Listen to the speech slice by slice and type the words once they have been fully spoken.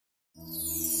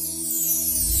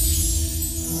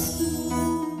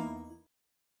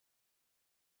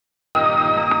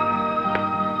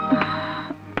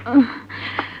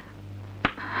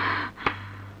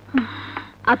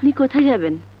আপনি কোথায়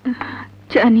যাবেন?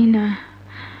 জানি না।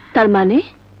 তার মানে?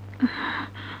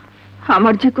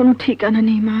 আমার যে কোনো ঠিকানা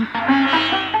নেই মা।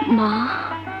 মা?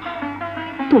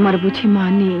 তোমার বুঝি মা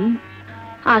নেই?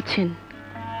 আছেন,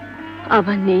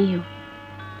 আবার নেইও।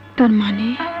 তার মানে?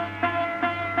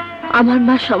 আমার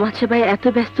মা সমাজ সেবায় এত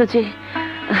ব্যস্ত যে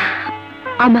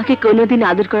আমাকে কোনোদিন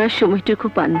আদর করার সময়টুকু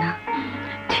পান না।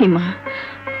 মা,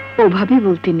 ওভাবে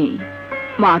বলতে নেই,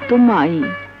 মা তো মাই।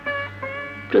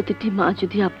 প্রতিটি মা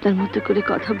যদি আপনার মতো করে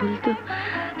কথা বলতো।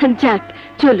 যাক,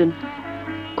 চলুন।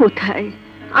 কোথায়?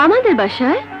 আমাদের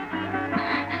বাসায়।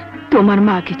 তোমার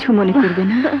মা কিছু মনে করবে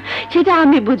না? সেটা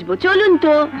আমি বুঝবো, চলুন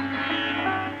তো।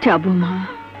 যাবো মা,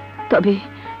 তবে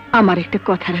আমার একটা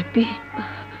কথা রাখবে।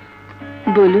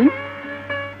 বলুন।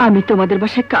 আমি তোমাদের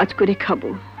বাসায় কাজ করে খাবো।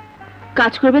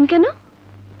 কাজ করবেন কেন?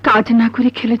 কাজ না করে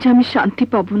খেলে যে আমি শান্তি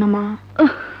পাবো না মা।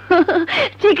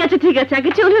 ঠিক আছে ঠিক আছে,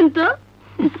 আগে চলুন তো।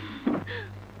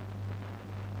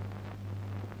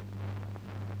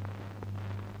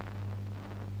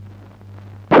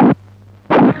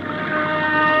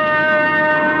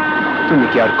 তুমি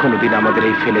কি আর কোনোদিন আমাদের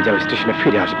এই ফেলে যাওয়া স্টেশনে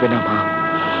ফিরে আসবে না মা?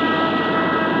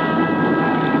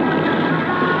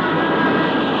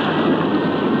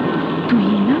 তুই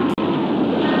না?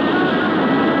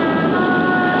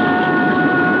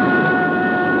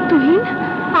 তুই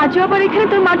আজও আবার এখানে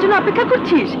তোর মার জন্য অপেক্ষা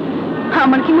করছিস?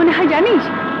 আমার কি মনে হয় জানিস,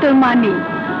 তোর মা নেই,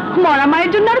 মরা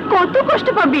মায়ের জন্য আর কত কষ্ট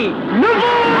পাবি।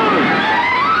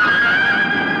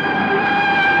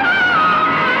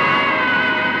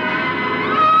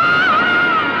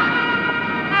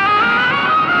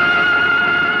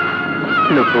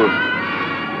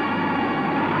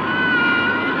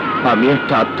 আমি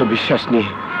একটা আত্মবিশ্বাস নিয়ে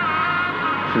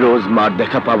রোজ মার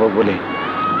দেখা পাবো বলে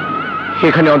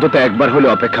এখানে অন্তত একবার হলে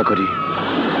অপেক্ষা করি।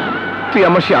 তুই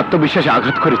আমার সেই আত্মবিশ্বাসে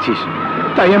আঘাত করেছিস,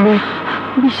 তাই আমি।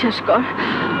 বিশ্বাস কর,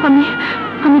 আমি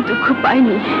আমি দুঃখ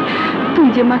পাইনি। তুই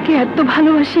যে মাকে এত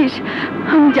ভালোবাসিস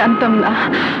আমি জানতাম না।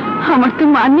 আমার তো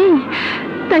মা নেই,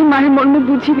 তাই মায়ের মর্ম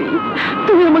বুঝিনি।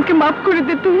 তুই আমাকে মাফ করে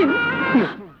দে। তুই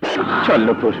চল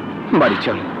নূপুর, বাড়ি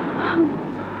চল।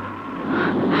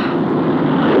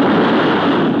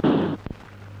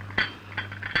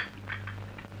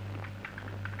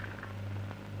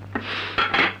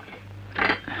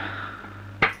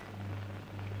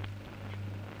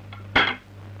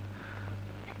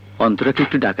 অন্তরাকে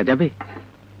একটু ডাকা যাবে?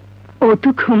 ও তো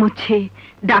ঘুমোচ্ছে,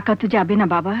 ডাকা তো যাবে না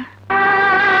বাবা।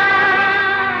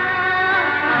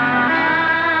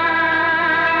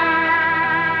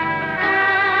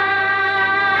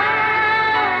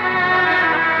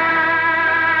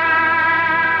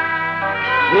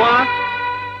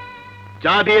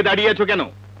 চা দিয়ে দাঁড়িয়ে আছো কেন?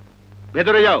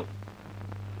 ভেতরে যাও।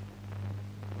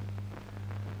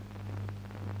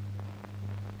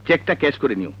 চেকটা ক্যাশ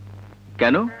করে নিও।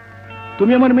 কেন?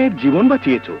 তুমি আমার মেয়ের জীবন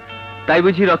বাঁচিয়েছো, তাই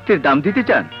বুঝি রক্তের দাম দিতে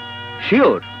চান?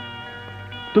 শিওর।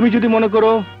 তুমি যদি মনে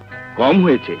করো কম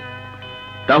হয়েছে,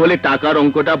 তাহলে টাকার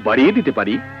অঙ্কটা বাড়িয়ে দিতে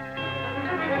পারি।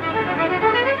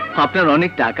 আপনার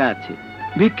অনেক টাকা আছে,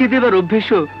 ভিক্ষে দেবার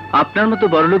অভ্যেসও আপনার মতো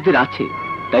বড়লোকদের আছে,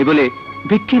 তাই বলে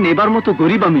ভিক্ষে নেবার মতো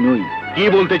গরিব আমি নই। কি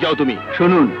বলতে চাও তুমি?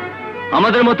 শুনুন,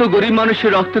 আমাদের মতো গরিব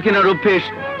মানুষের রক্ত কেনার অভ্যেস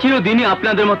চিরদিনই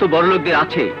আপনাদের মতো বড়লোকদের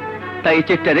আছে, তাই এই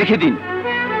চেকটা রেখে দিন।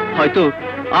 হয়তো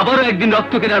আবারও একদিন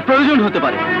রক্ত কেনার প্রয়োজন হতে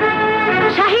পারে।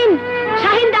 শাহিন,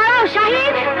 শাহিন দাঁড়াও।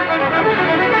 শাহিন!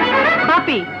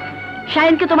 বাপি,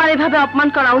 শাহিনকে তোমার এভাবে অপমান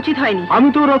করা উচিত হয়নি। আমি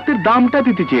তো রক্তের দামটা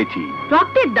দিতে চেয়েছি।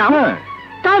 রক্তের দাম?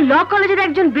 তাও ল কলেজের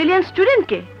একজন ব্রিলিয়ান্ট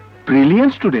স্টুডেন্টকে।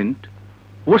 Brilliant student?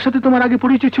 ওর সাথে তোমার আগে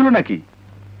পরিচয় ছিল নাকি?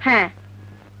 হ্যাঁ,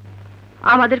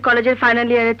 আমাদের কলেজের ফাইনাল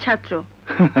ইয়ারের ছাত্র।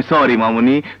 সরি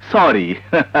মামুনি, সরি।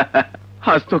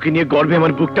 আজ তোকে নিয়ে গর্বে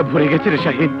আমার বুকটা ভরে গেছে রে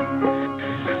শাহিন।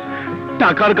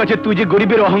 টাকার কাছে তুই যে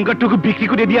গরিবের অহংকারটুকু বিক্রি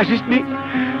করে দিয়ে আসিসনি,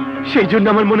 সেই জন্য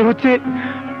আমার মনে হচ্ছে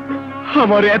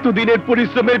আমার এতদিনের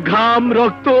পরিশ্রমের ঘাম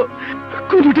রক্ত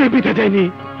কোনোটাই বৃথা যায়নি।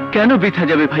 কেন বৃথা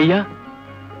যাবে ভাইয়া?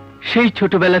 সেই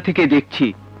ছোটবেলা থেকে দেখছি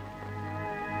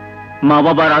মা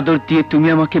বাবার আদর দিয়ে তুমি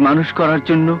আমাকে মানুষ করার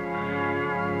জন্য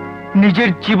নিজের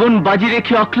জীবন বাজি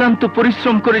রেখে অক্লান্ত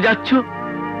পরিশ্রম করে যাচ্ছ।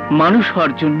 মানুষ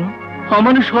হওয়ার জন্য,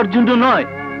 অমানুষ হওয়ার জন্য নয়।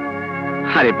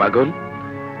 আরে পাগল,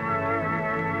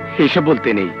 এসব বলতে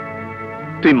নেই।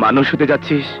 তুই মানুষ হতে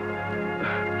যাচ্ছিস,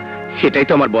 সেটাই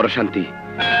তো আমার বড় শান্তি।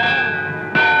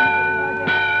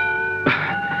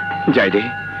 যাই রে,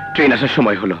 ট্রেন আসার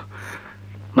সময় হলো।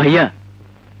 ভাইয়া,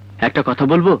 একটা কথা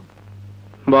বলবো?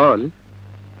 বল।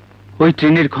 ওই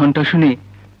ট্রেনের ঘন্টা শুনে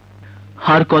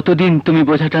আর কতদিন তুমি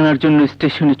বোঝা টানার জন্য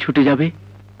স্টেশনে ছুটে যাবে?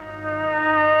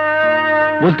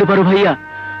 বলতে পারো ভাইয়া,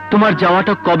 তোমার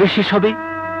যাওয়াটা কবে শেষ হবে?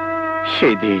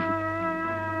 সেই দিন,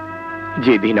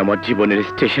 যেদিন আমার জীবনের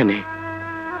স্টেশনে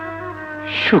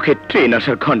সুখের ট্রেন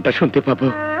আসার ঘন্টা শুনতে পাবো,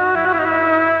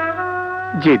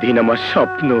 যেদিন আমার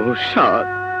স্বপ্ন, স্বাদ,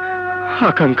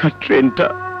 আকাঙ্ক্ষার ট্রেনটা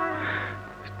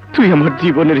তুই আমার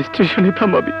জীবনের স্টেশনে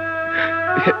থামাবি।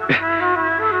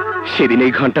 সেদিন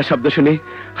এই ঘন্টা শব্দ শুনে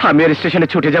আমি আর স্টেশনে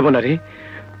ছুটে যাব না রে।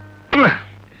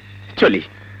 চলি।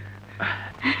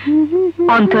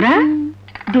 অন্তরা,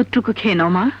 দুধটুকু খেয়ে নাও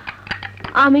মা।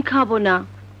 আমি খাবো না।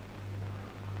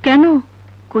 কেন,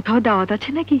 কোথাও দাওয়াত আছে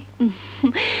নাকি?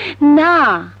 না,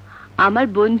 আমার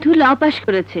বন্ধু ল পাস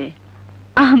করেছে,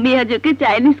 আমি আজ ওকে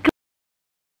চাইনিজ।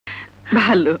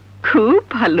 ভালো, খুব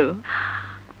ভালো।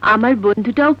 আমার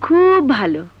বন্ধুটাও খুব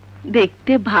ভালো,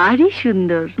 দেখতে ভারী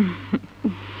সুন্দর।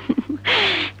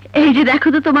 এই যে দেখো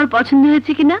তো তোমার পছন্দ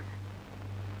হয়েছে কিনা।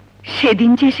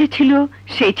 সেদিন যে এসেছিল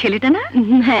সেই ছেলেটা না?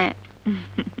 হ্যাঁ।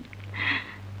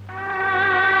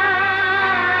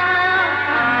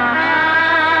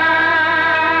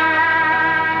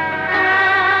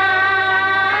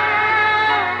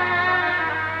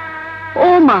 ও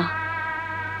মা,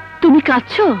 তুমি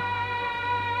কাঁদছো?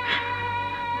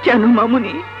 জানো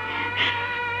মামুনি,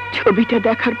 ছবিটা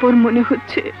দেখার পর মনে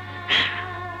হচ্ছে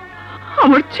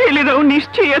আমার ছেলেরাও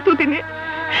নিশ্চয়ই এতদিনে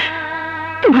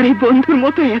তোমার এই বন্ধুর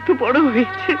মতো এত বড়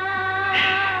হয়েছে।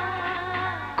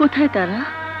 কোথায় তারা?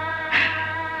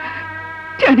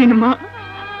 জানি না মা,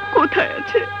 কোথায়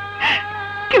আছে,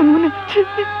 কেমন আছে।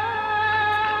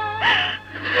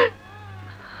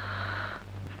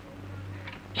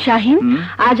 শাহিন,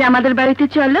 আজ আমাদের বাড়িতে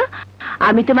চলো,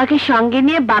 আমি তোমাকে সঙ্গে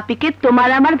নিয়ে বাপিকে তোমার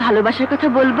আমার ভালোবাসার কথা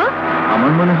বলবো।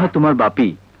 আমার মনে হয় তোমার বাপি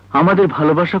আমাদের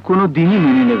ভালোবাসা কোনো দিনই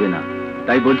মেনে নেবে না,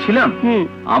 তাই বলছিলাম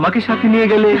আমাকে সাথে নিয়ে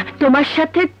গেলে। তোমার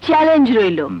সাথে চ্যালেঞ্জ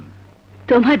রইল,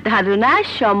 তোমার ধারণা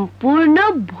সম্পূর্ণ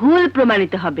ভুল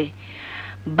প্রমাণিত হবে।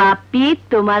 বাপি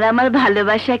তোমার আমার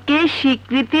ভালোবাসাকে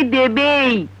স্বীকৃতি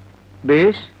দেবেই।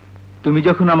 বেশ, তুমি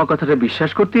যখন আমার কথাটা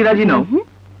বিশ্বাস করতেই রাজি নও,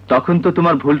 তখন তো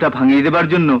তোমার ভুলটা ভাঙিয়ে দেবার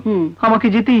জন্য আমাকে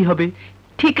যেতেই হবে।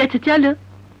 ঠিক আছে, চলো।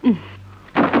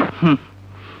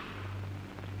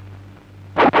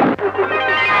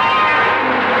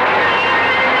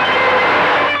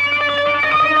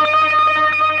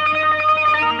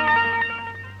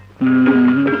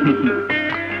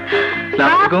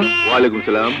 ওয়ালাইকুম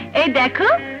সালাম। এই দেখো,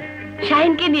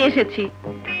 শাহিনকে নিয়ে এসেছি।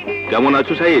 কেমন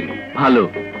আছো শাহিন? ভালো।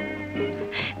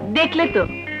 দেখলে তো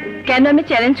কেন আমি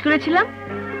চ্যালেঞ্জ করেছিলাম।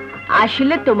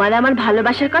 আসলে তোমার আমার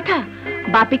ভালোবাসার কথা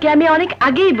বাপিকে আমি অনেক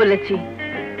আগেই বলেছি।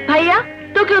 ভাইয়া,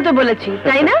 তোকেও তো বলেছি,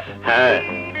 তাই না? হ্যাঁ,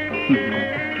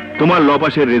 তোমার ল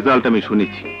পাসের রেজাল্ট আমি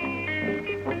শুনেছি।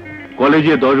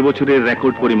 কলেজে 10 বছরের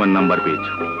রেকর্ড পরিমাণ নাম্বার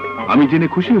পেয়েছো, আমি জেনে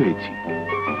খুশি হয়েছি।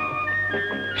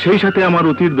 সেই সাথে আমার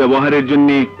অতীত ব্যবহারের জন্য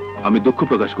আমি দুঃখ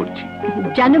প্রকাশ করছি।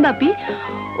 জানো বাপি,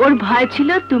 ওর ভয় ছিল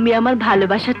তুমি আমার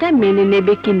ভালোবাসাটা মেনে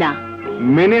নেবে কিনা।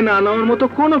 মেনে না নেওয়ার মতো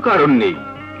কোনো কারণ নেই।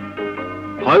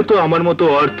 হয়তো আমার মতো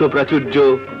অর্থ প্রাচুর্য,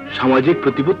 সামাজিক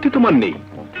প্রতিপত্তি তোমার নেই,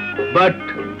 বাট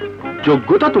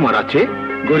যোগ্যতা তোমার আছে।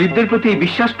 গরিবদের প্রতি এই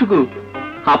বিশ্বাসটুকু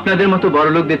আপনাদের মতো বড়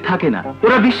লোকদের থাকে না।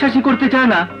 ওরা বিশ্বাসই করতে চায়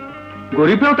না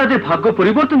গরিবরাও তাদের ভাগ্য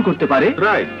পরিবর্তন করতে পারে।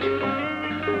 রাইট।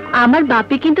 আমার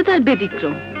বাপি কিন্তু তার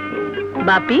ব্যতিক্রম।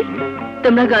 বাপি,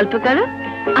 তোমরা গল্প করো,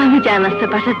 আমি চা নাস্তা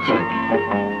পাঠাচ্ছি।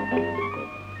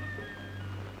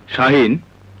 শাহিন,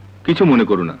 কিছু মনে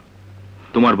করো না,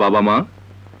 তোমার বাবা মা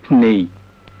নেই।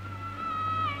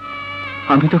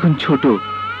 আমি তখন ছোট,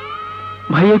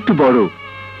 ভাইয়া একটু বড়।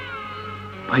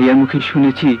 ভাইয়ার মুখে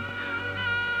শুনেছি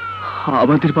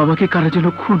আমাদের বাবাকে কারা যেন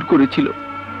খুন করেছিল,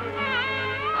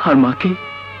 আর মাকে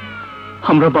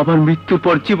আমরা বাবার মৃত্যুর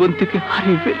পর জীবন থেকে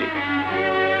হারিয়ে ফেলি।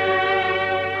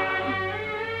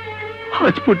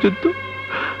 আজ পর্যন্ত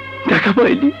দেখা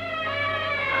পাইনি।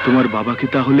 তোমার বাবাকে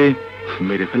তাহলে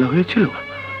মেরে ফেলা হয়েছিল?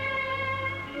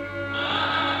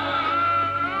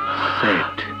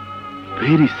 Sad,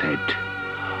 very sad.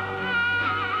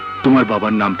 তোমার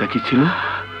বাবার নামটা কি ছিল?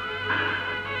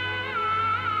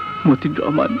 মতিন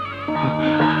রহমান।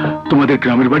 তোমাদের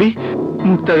গ্রামের বাড়ি?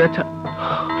 মুক্তাগাছা।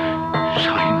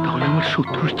 শাহিন তাহলে আমার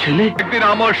শত্রুর ছেলে। একদিন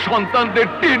আমার সন্তানদের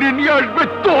টেনে নিয়ে আসবে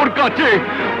তোর কাছে,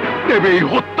 দেবে এই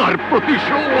হত্যার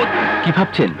প্রতিশোধ। কি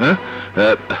ভাবছেন?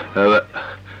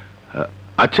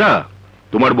 আচ্ছা,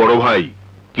 তোমার বড় ভাই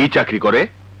কি চাকরি করে?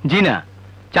 জি না,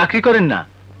 চাকরি করেন না,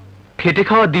 খেটে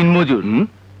খাওয়া দিনমজুর,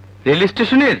 রেল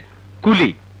স্টেশনের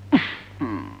কুলি।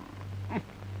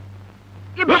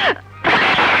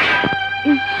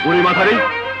 বুড়ি মাথারি,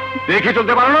 দেখে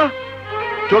চলতে পারো না?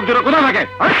 চোখ দুটো কোথায় থাকে?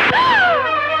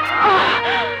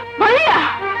 ভাইয়া,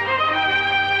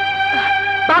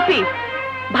 বাপি,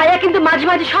 ভাইয়া কিন্তু মাঝে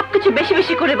মাঝে সবকিছু বেশি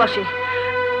বেশি করে বসে।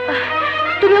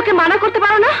 তুমি ওকে মানা করতে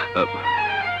পারো না?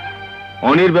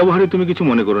 অনির ব্যবহারে তুমি কিছু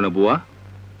মনে করো না বুয়া।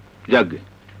 যাক,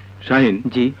 শাহিন,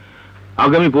 জি,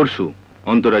 আগামী পরশু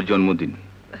অন্তরার জন্মদিন,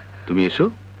 তুমি এসো,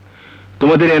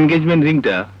 তোমাদের এনগেজমেন্ট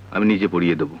রিংটা আমি নিজে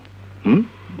পরিয়ে দেবো।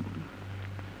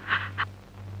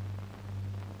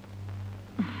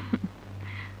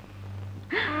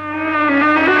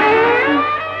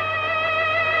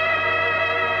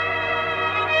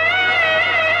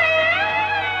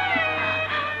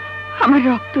 আমার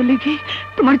রক্ত লেগে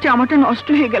তোমার জামাটা নষ্ট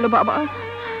হয়ে গেল বাবা।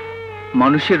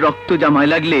 মানুষের রক্ত জামায়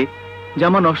লাগলে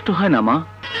জামা নষ্ট হয় না মা।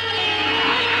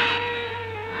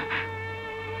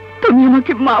 তুমি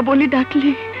আমাকে মা বলে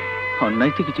ডাকলে।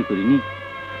 অন্যায় তো কিছু করিনি,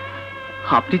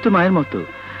 আপনি তো মায়ের মতো,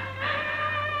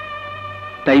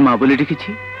 তাই মা বলে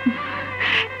ডেকেছি।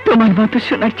 তোমার মতো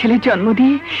সোনার ছেলে জন্ম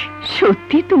দিয়ে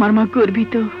সত্যি তোমার মা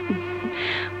গর্বিত।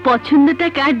 পছন্দটা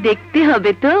কার দেখতে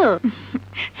হবে তো।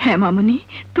 হ্যাঁ মামনি,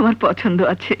 তোমার পছন্দ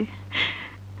আছে।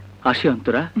 আসি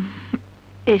অন্তরা।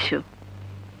 এসো।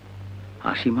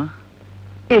 আসি মা।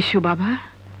 এসো বাবা।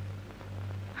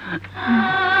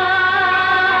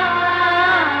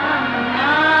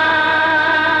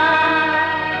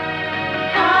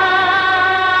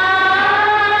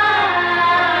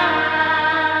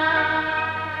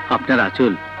 আপনার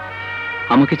আঁচল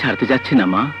আমাকে ছাড়তে যাচ্ছে না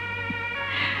মা।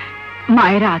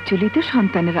 মায়ের আঁচলই তো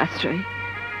সন্তানের আশ্রয়।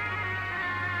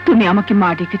 তুমি আমাকে মা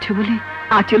ডেকেছো বলে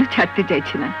আঁচল ছাড়তে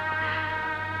চাইছে না।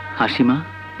 হাসি মা।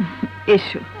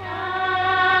 এসো।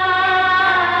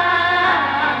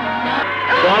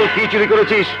 বল, কি চুরি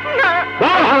করেছিস?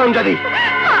 বল হারামজাদি।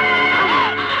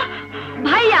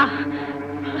 ভাইয়া,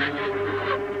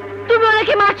 তুমি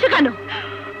ওনাকে মারছো কেন?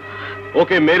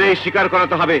 ওকে মেরে স্বীকার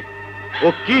করাতে হবে ও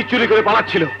কি চুরি করে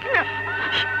পালাচ্ছিল।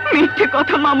 মিথ্যে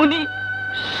কথা মামুনি,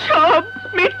 সব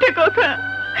মিথ্যে কথা।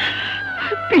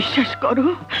 বিশ্বাস করো,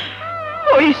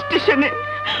 ওই স্টেশনে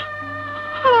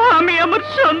আমি আমার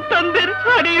সন্তানদের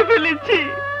হারিয়ে ফেলেছি।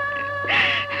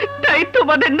 তাই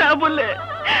তোমাদের না বলে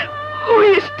ওই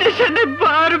স্টেশনে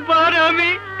বারবার আমি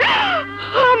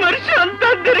আমার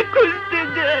সন্তানদের খুঁজতে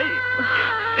যাই।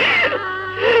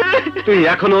 তুই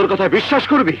এখন ওর কথা বিশ্বাস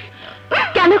করবি?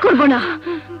 কেন করব না?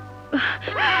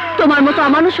 তোমার মতো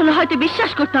মানুষ হলে হয়তো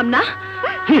বিশ্বাস করতাম না।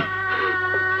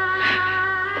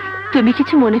 তুমি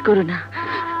কিছু মনে করো না,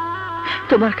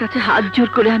 তোমার কাছে হাত জোর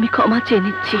করে আমি ক্ষমা চেয়ে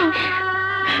নিচ্ছি।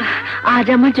 আজ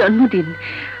আমার জন্মদিন,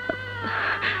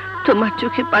 তোমার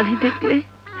চোখে পানি দেখলে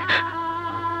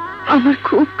আমার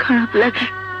খুব খারাপ লাগে।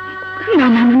 না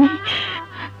মামুনি,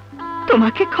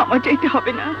 তোমাকে ক্ষমা চাইতে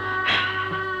হবে না।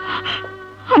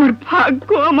 আমার ভাগ্য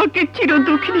আমাকে চির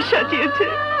দুঃখিনী সাজিয়েছে,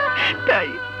 তাই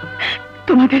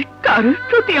তোমাদের কারোর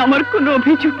প্রতি আমার কোনো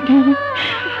অভিযোগ নেই,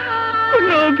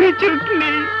 কোনো অভিযোগ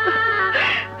নেই।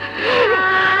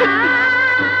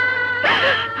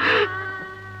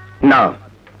 না,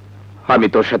 আমি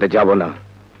তোর সাথে যাব না।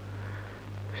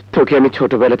 তোকে আমি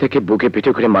ছোটবেলা থেকে বুকে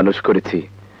পিঠে করে মানুষ করেছি।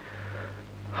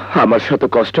 আমার শত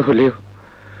কষ্ট হলেও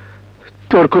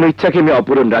তোর কোনো ইচ্ছাকে আমি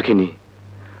অপূরণ রাখিনি।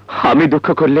 আমি দুঃখ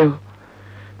করলেও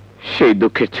সেই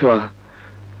দুঃখের ছোঁয়া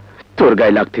তোর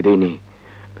গায়ে লাগতে দেইনি।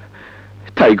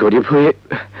 তাই গরিব হয়ে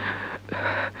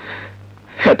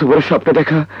এত বড় স্বপ্ন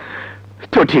দেখা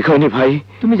তো ঠিক হয়নি ভাই।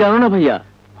 তুমি জানো না ভাইয়া,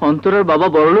 অন্তরার বাবা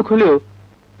বড়লোক হলেও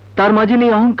তার মাঝে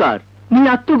নেই অহংকার, নেই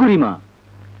আত্মগরিমা।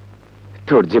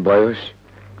 তোর যে বয়স,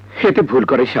 এতে ভুল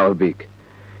করে স্বাভাবিক।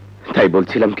 তাই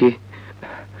বলছিলাম কি,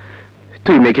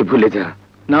 তুই মেয়েকে ভুলে যা।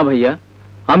 না ভাইয়া,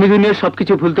 আমি দুনিয়ার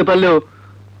সবকিছু ভুলতে পারলেও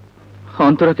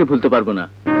অন্তরাকে ভুলতে পারবো না।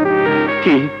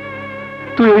 কি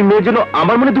তুই ওই মেয়ের জন্য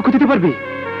আমার মনে দুঃখ দিতে পারবি?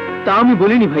 তা আমি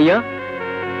বলিনি ভাইয়া।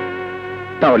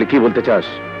 তাহলে কি বলতে চাস?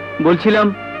 বলছিলাম,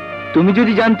 তুমি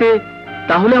যদি জানতে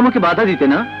তাহলে আমাকে বাধা দিতে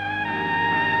না।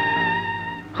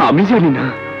 আমি জানি না।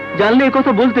 জানলে এ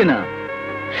কথা বলতে না।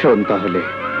 শোন তাহলে,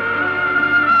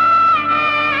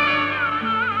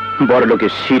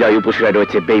 বড়লোকের শিরায় উপশিরায়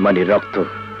রয়েছে বেইমানির রক্ত।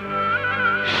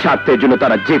 স্বার্থের জন্য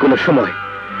তারা যে কোনো সময়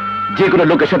যে কোনো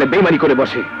লোকের সাথে বেইমানি করে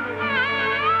বসে।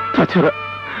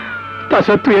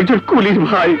 তাছাড়া তুই একজন কুলির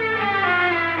ভাই।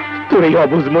 তোর এই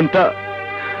অবুঝ মনটা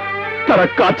তারা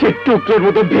কাছের টুকরোর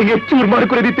মতো ভেঙে চুরমার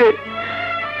করে দিতে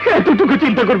এতটুকু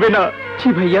চিন্তা করবে না। ছি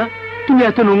ভাইয়া, তুমি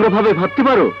এত নোংরা ভাবে ভাবতে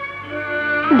পারো?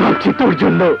 ভাবছি তোর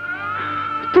জন্য।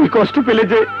 তুই কষ্ট পেলে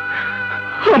যে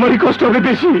আমারই কষ্ট হবে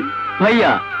বেশি।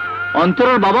 ভাইয়া,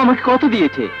 অন্তরার বাবা আমাকে কত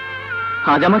দিয়েছে,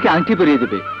 আজ আমাকে আংটি পরিয়ে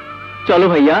দেবে। চলো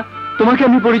ভাইয়া, তোমাকে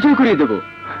আমি পরিচয় করিয়ে দেব।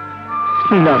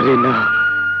 না রে না,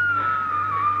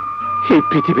 এই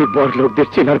পৃথিবীর বড় লোকদের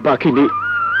চেনার বাকি নেই।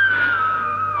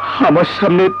 আমার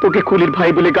সামনে তোকে কুলির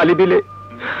ভাই বলে গালি দিলে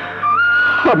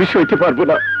আমি সইতে পারবো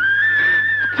না।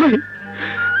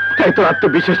 তাই তোর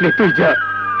আত্মবিশ্বাস নেই, তুই যা,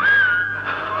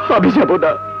 আমি যাব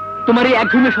না। তোমার এই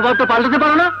একঘেয়েমি স্বভাবটা পাল্টাতে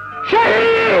পারো না?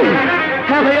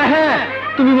 হ্যাঁ ভাইয়া, হ্যাঁ।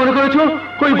 তুমি মনে করেছো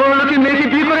ওই বড় লোকের মেয়েকে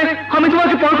বিয়ে করে আমি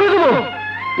তোমাকে পর করে দেবো?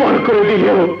 পর করে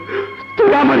দিলেও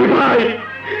তুই আমারই ভাই,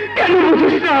 কেন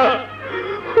বুঝিস না?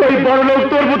 ওই বড় লোক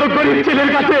তোর মতো গরিব ছেলের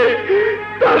কাছে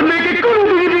তার মেয়েকে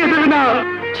কোনোদিনই বিয়ে দেবে না।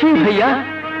 ছি ভাইয়া,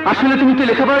 আসলে তুমি তো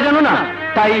লেখাপড়া জানো না,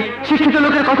 তাই শিক্ষিত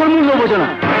লোকের কথার মূল্য বোঝো না।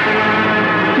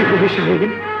 কি বলিস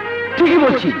শাহিন? ঠিকই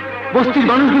বলছি, বস্তির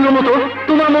মানুষগুলোর মতো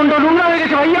তোমার মনটা নোংরা হয়ে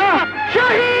গেছে ভাইয়া।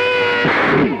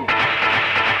 শাহিন!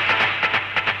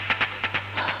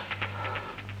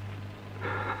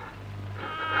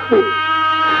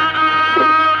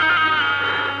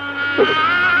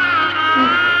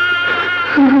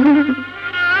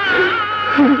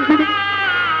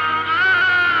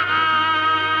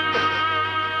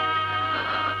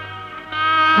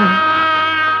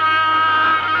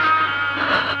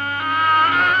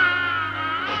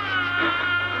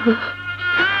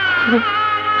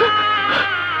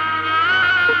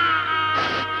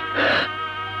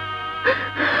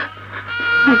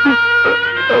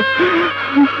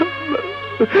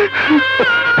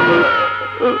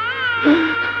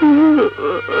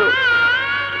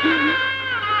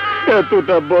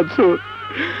 এতটা বছর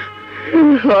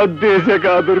হাত দিয়ে যাকে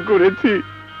আদর করেছি,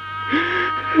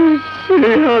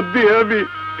 সেই হাত দিয়ে আমি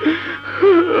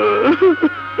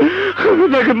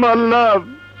তাকে মারলাম।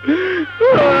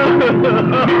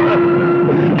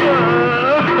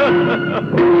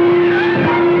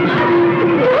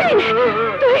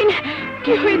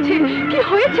 কি হয়েছে, কি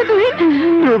হয়েছে? তুই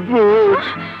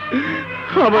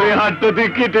আমার এই হাতটা দিয়ে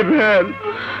কেটে ফেল।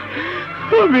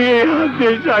 আমি এই হাত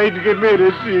দিয়ে শাহিনকে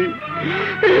মেরেছি,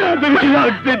 এই হাতে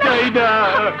রাখতে চাই না।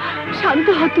 শান্ত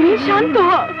হ তুই, শান্ত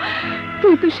হ।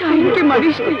 তুই তো শাহিনকে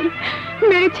মারিসনি,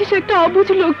 মেরেছিস একটা অবুঝ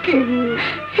লোককে।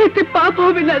 এতে পাপ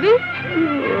হবে না রে।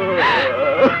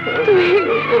 তুই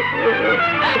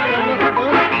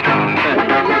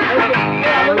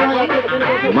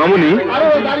মামুনি,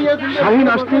 শাহিন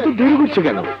আসতে তো দেরি করছে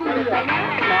কেন?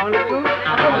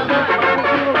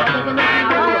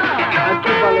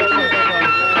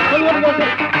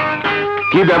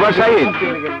 কি ব্যাপার শাহিন,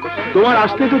 তোমার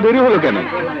আসতে তো দেরি হলো কেন?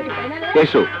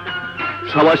 এসো,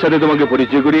 সবার সাথে তোমাকে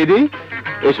পরিচয় করিয়ে দিই।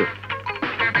 এসো।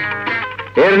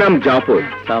 এর নাম জাফর,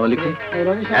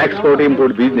 এক্সপোর্ট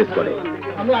ইম্পোর্ট বিজনেস করে।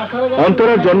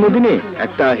 অন্তরার জন্মদিনে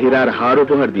একটা হীরার হার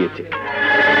উপহার দিয়েছে।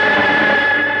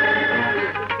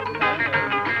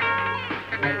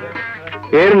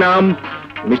 এর নাম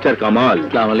মিস্টার কামাল,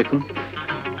 আসসালামু আলাইকুম,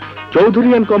 চৌধুরী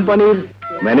অ্যান্ড কোম্পানির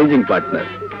ম্যানেজিং পার্টনার।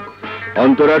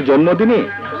 অন্তরার জন্মদিনে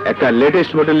একটা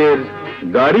লেটেস্ট মডেলের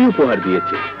গাড়ি উপহার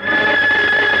দিয়েছে।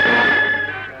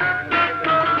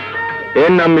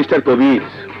 এর নাম মিস্টার কবির,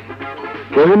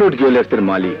 কোহিনুর জুয়েলার্স এর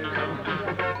মালিক।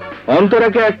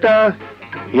 অন্তরাকে একটা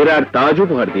হীরার তাজ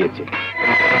উপহার দিয়েছে।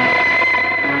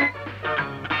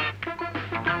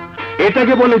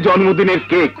 এটাকে বলে জন্মদিনের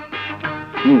কেক।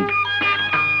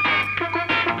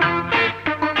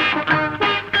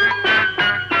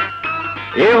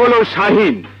 এ হলো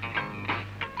শাহিন,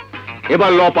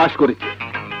 এবার ল পাশ করেছে।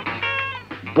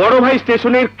 বড় ভাই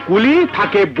স্টেশনের কুলি,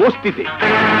 থাকে বস্তিতে।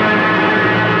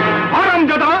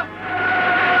 হারামজাদা,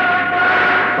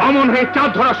 বামন হয়ে চাঁদ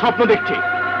ধরার স্বপ্ন দেখছে।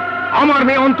 আমার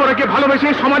মেয়ে অন্তরাকে ভালোবেসে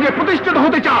সমাজে প্রতিষ্ঠিত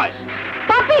হতে চায়।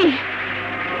 পাপি,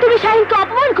 তুমি শাহিনকে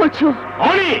অপমান করছো।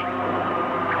 অনেক।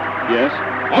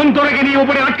 অন্তরাকে নিয়ে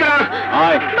উপরে আটকা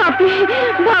রাখ। পাপি,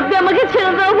 ভাবি আমাকে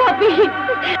ছেড়ে দাও। ভাবি,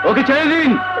 ওকে ছেড়ে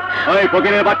দিন। ওই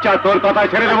ফকিরের বাচ্চা, তোর কথায়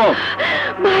ছেড়ে দেবো।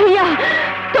 ভাইয়া,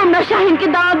 তোমরা শাহিনকে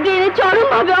দাওয়াত দিয়ে চরম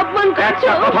ভাবে অপমান করছো।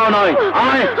 কথা নয়,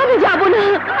 আয়। আমি যাব না,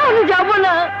 আমি যাব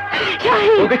না।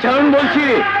 শাহিন, ওকে ছাড়ুন বলছি।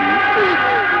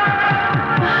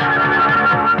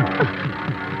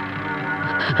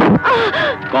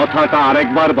 কথাটা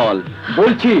আরেকবার বল।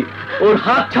 বলছি, ওর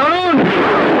হাত ছাড়ুন।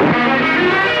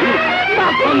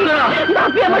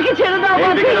 ভাবি আমাকে ছেড়ে দাও।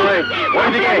 ভাবি,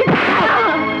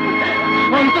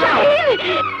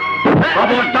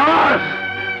 খবরদার,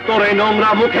 তোর এই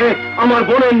নোংরা মুখে আমার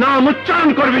বোনের নাম উচ্চারণ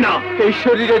করবি না। এই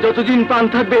শরীরে যতদিন প্রাণ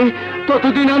থাকবে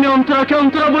ততদিন আমি অন্তরাকে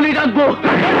অন্তরা বলেই রাখবো।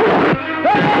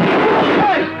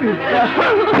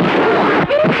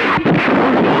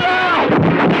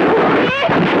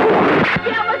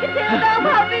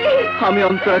 আমি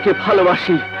অন্তরাকে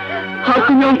ভালোবাসি, আর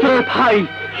তুমি অন্তরার ভাই।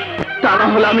 তা না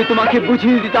হলে আমি তোমাকে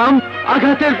বুঝিয়ে দিতাম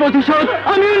আঘাতের প্রতিশোধ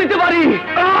আমিও নিতে পারি।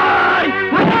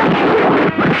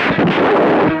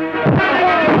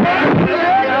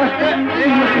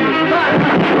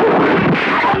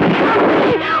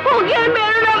 ওকে আর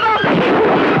মেরো না বাপি,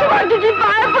 তোমার দুটি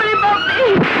পায়ে পড়ি বাপি,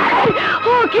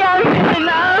 ওকে আর মেরো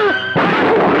না।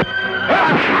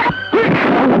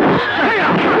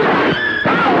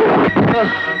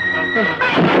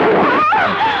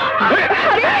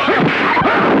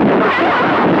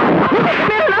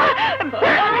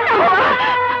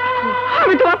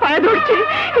 পায়ে ধরছি,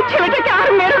 ছেলেটাকে আর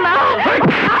মেরো না।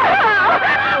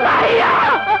 ভাইয়া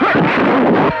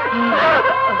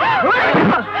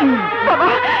বাবা,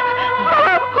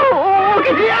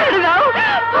 ওকে ছেড়ে দাও,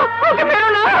 ওকে মেরো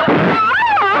না।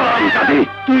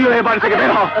 তুইও এ বাড়ি থেকে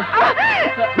বের হ।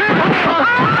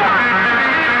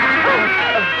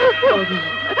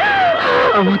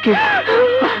 আমাকে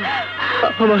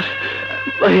আমার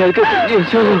ভাইয়ার কাছে নিয়ে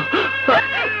চলো।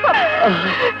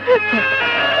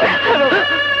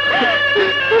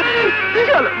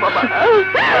 চলো বাবা,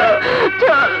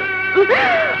 চল।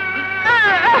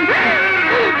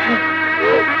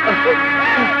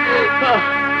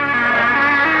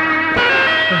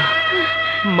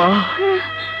 মা,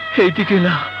 এইদিকে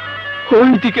না,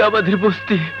 ওইদিকে আমাদের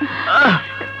বস্তি।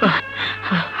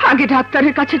 আগে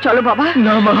ডাক্তারের কাছে চলো বাবা।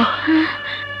 না মা,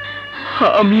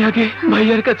 আমি আগে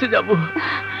ভাইয়ার কাছে যাব।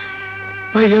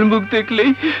 ভাইয়ার মুখ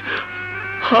দেখলেই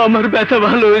আমার ব্যথা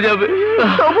ভালো হয়ে যাবে।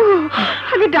 তবু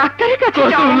আগে ডাক্তারের কাছে কত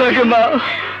যাও। লাগে মা,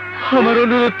 আমার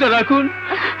অনুরোধটা রাখুন।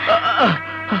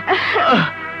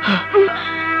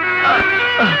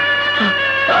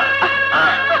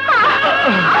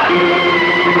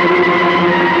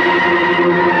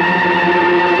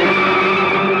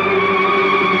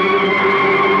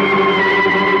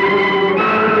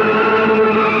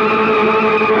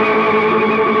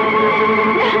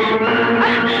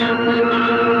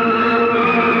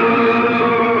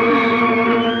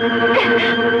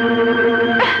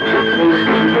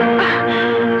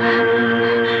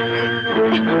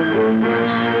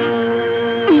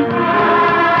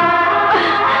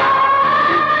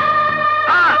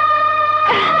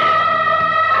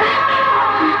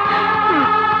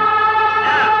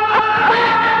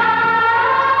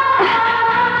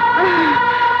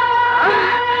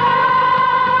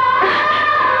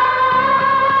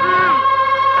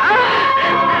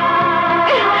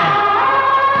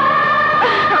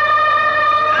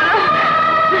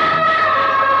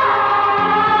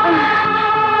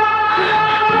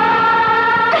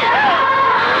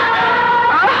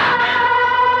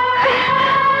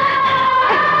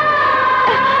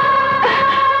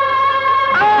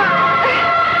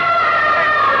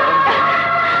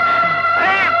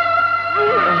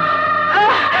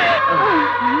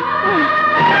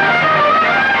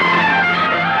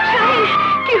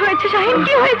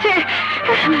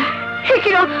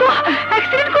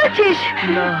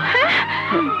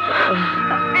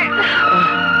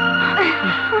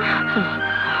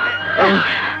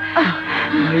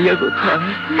 ভাইয়া কোথায়?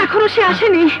 এখনো সে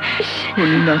আসেনি।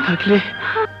 উনি না থাকলে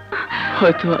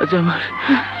হয়তো আজ আমার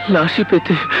লাশই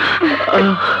পেতে।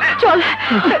 চল।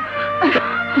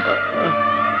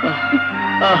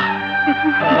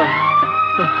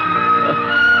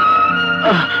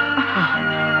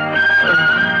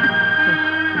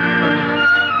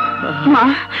 মা,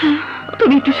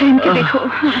 তুমি একটু শাহিনকে দেখো,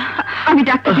 আমি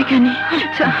ডাক্তার ডেকে আনি।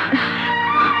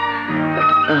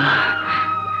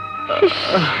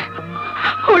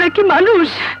 ওরা কি মানুষ?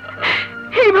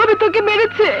 এইভাবে তোকে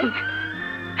মেরেছে?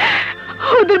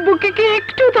 ওদের বুকে কি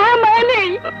একটু দয়া মায়া নেই?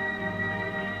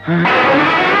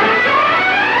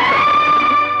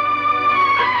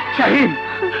 শাহিন,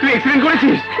 তুই অ্যাক্সিডেন্ট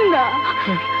করেছিস? না।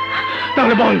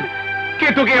 তাহলে বল, কে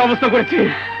তোকে এই অবস্থা করেছে?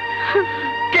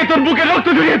 কে তোর বুকে রক্ত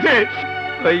ঝরিয়েছে?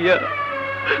 ভাইয়া,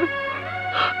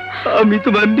 আমি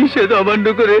তোমার নিষেধ অমান্য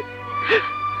করে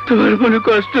তোমার মনে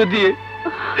কষ্ট দিয়ে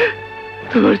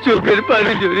তোমার চোখের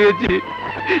পানি জড়িয়েছি।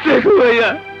 দেখো ভাইয়া,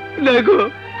 দেখো,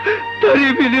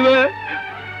 তারই বিনিময়ে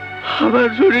আমার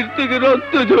শরীর থেকে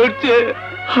রক্ত ঝরছে।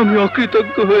 আমি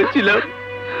অকৃতজ্ঞ হয়েছিলাম,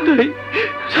 তাই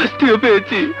শাস্তিও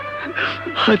পেয়েছি।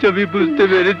 আজ আমি বুঝতে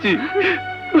পেরেছি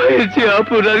হয়েছে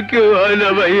আপনার কেউ হয় না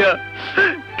ভাইয়া,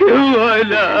 কেউ হয়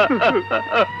না।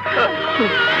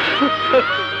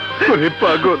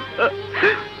 পাগল,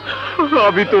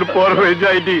 আমি তোর পর হয়ে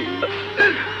যাইনি,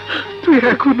 তুই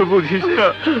এখনো বুঝিস না।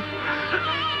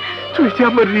 তুই যে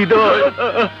আমার হৃদয়,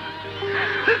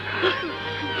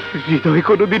 হৃদয়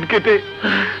কোনোদিন কেটে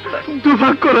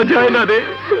দুভাগ করা যায় না রে।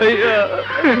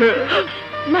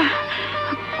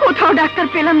 কোথাও ডাক্তার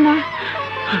পেলাম না।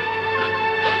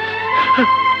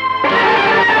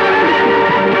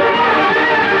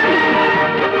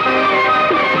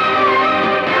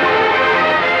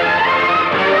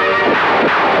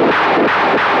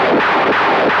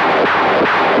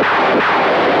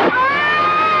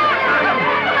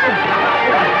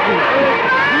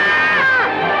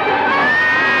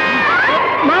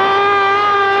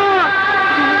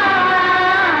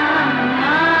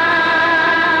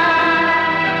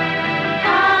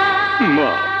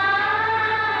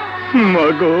 মা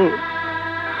গো,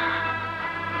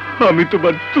 আমি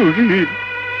তোমার তুহিন।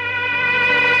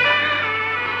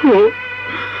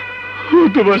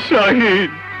 তোমার শাহিন।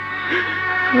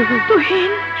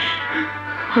 তুহিন?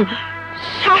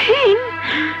 শাহিন?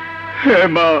 হ্যাঁ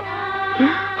মা,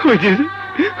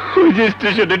 ওই যে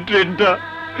স্টেশনের ট্রেনটা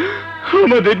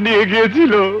আমাদের নিয়ে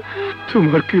গিয়েছিল,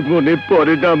 তোমার কি মনে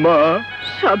পড়ে না মা?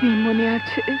 সবই মনে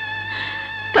আছে,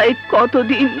 তাই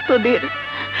কতদিন তোদের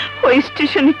ওই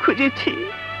স্টেশনে খুঁজেছি।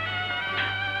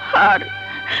 আর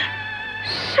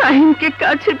শাহিনকে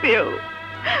কাছে পেয়েও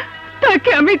তাকে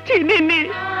আমি চিনিনি।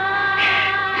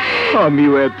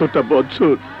 আমিও এতটা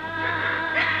বছর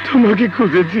তোমাকে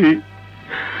খুঁজেছি,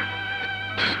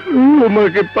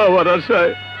 তোমাকে পাওয়ার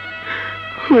আশায়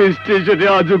ওই স্টেশনে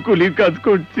আজও কুলির কাজ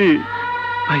করছি।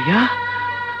 ভাইয়া,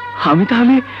 আমি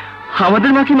তাহলে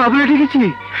আমাদের মাকে মা বলে ডেকেছি?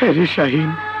 হ্যাঁ রে শাহিন,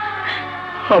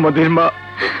 আমাদের মা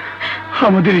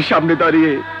আমাদের সামনে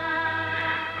দাঁড়িয়ে,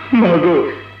 মা গো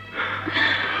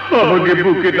আমাকে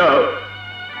বুকে দাও,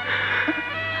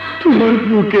 তোমার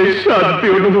বুকে শান্তি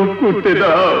অনুভব করতে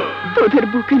দাও। তোদের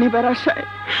বুকে নেবার আশায়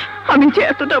আমি যে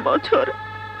এতটা বছর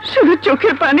শুধু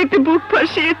চোখের পানিতে বুক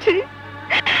ভাসিয়েছি,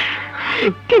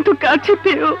 কিন্তু কাছে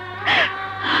পেয়েও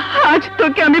আজ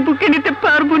তোকে আমি বুকে নিতে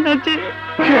পারবো না। যে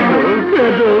কেন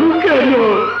কেন কেন?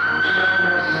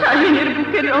 শাহিনের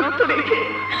বুকে রক্ত রেখে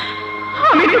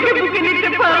আমি তোকে বুকে নিতে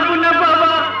পারবো না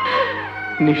বাবা।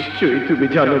 নিশ্চয়ই তুমি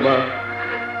জানো মা।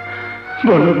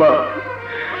 বলো মা,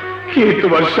 কে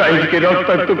তোমার শাহিনকে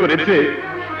রক্তাক্ত করেছে?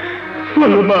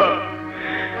 বলো মা,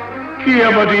 কে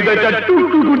আমার হৃদয়টা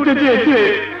টুকটু করতে চেয়েছে?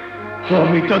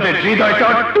 আমি তাদের হৃদয়টা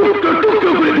টুকটু টুকটু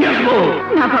করে দিয়ে আসবো।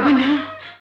 না বাবা না,